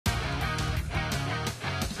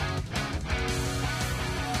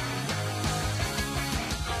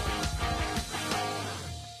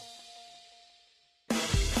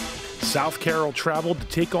South Carroll traveled to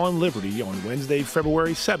take on Liberty on Wednesday,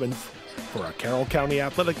 February 7th for a Carroll County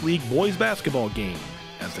Athletic League boys basketball game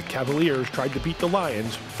as the Cavaliers tried to beat the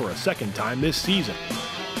Lions for a second time this season.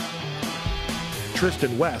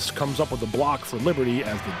 Tristan West comes up with a block for Liberty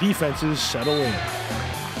as the defenses settle in.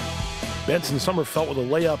 Benson Sommerfeld with a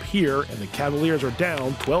layup here, and the Cavaliers are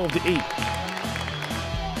down 12-8.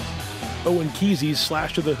 Owen Kesey's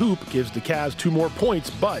slash to the hoop gives the Cavs 2 more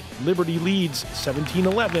points, but Liberty leads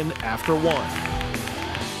 17-11 after 1.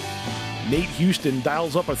 Nate Houston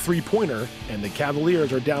dials up a 3-pointer, and the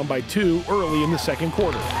Cavaliers are down by 2 early in the second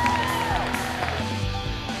quarter.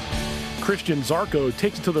 Christian Zarko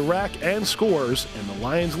takes it to the rack and scores, and the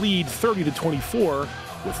Lions lead 30-24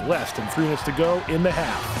 with less than 3 minutes to go in the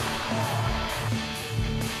half.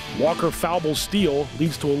 Walker Foulball's steal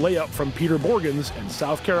leads to a layup from Pieter Borghans, and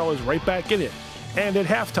South Carroll is right back in it. And at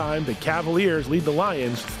halftime, the Cavaliers lead the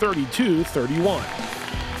Lions 32-31.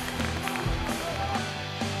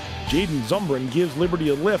 Jaden Zumbrin gives Liberty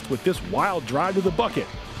a lift with this wild drive to the bucket.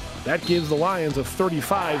 That gives the Lions a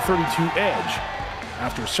 35-32 edge.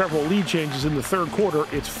 After several lead changes in the third quarter,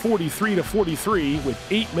 it's 43-43 with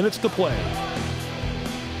 8 minutes to play.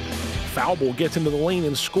 Foulball gets into the lane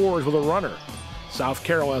and scores with a runner. South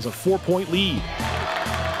Carroll has a 4-point lead.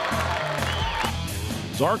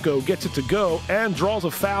 Zarko gets it to go and draws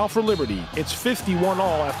a foul for Liberty. It's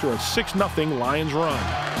 51-all after a 6-0 Lions run.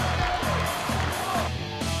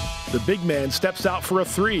 The big man steps out for a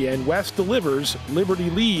 3, and West delivers. Liberty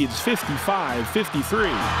leads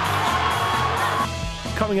 55-53.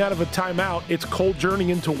 Coming out of a timeout, it's Cole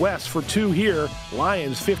Jerning to West for 2 here.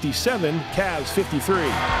 Lions 57, Cavs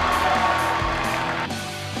 53.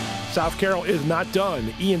 South Carroll is not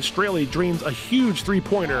done. Ian Straley dreams a huge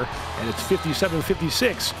 3-pointer, and it's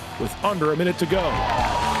 57-56 with under a minute to go.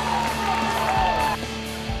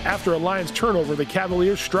 After a Lions turnover, the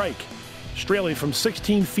Cavaliers strike. Straley from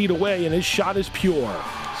 16 feet away, and his shot is pure.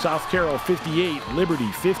 South Carroll 58, Liberty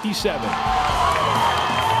 57.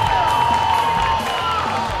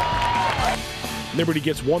 Liberty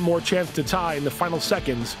gets one more chance to tie in the final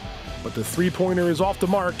seconds, but the 3-pointer is off the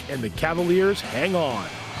mark, and the Cavaliers hang on.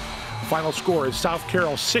 Final score is South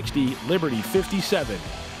Carroll 60, Liberty 57.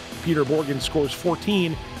 Pieter Borghans scores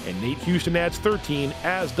 14, and Nate Houston adds 13,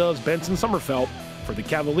 as does Benson Sommerfeld for the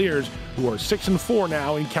Cavaliers, who are 6-4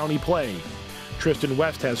 now in county play. Tristan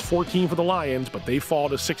West has 14 for the Lions, but they fall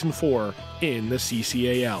to 6-4 in the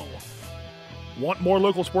CCAL. Want more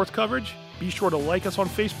local sports coverage? Be sure to like us on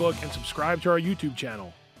Facebook and subscribe to our YouTube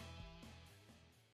channel.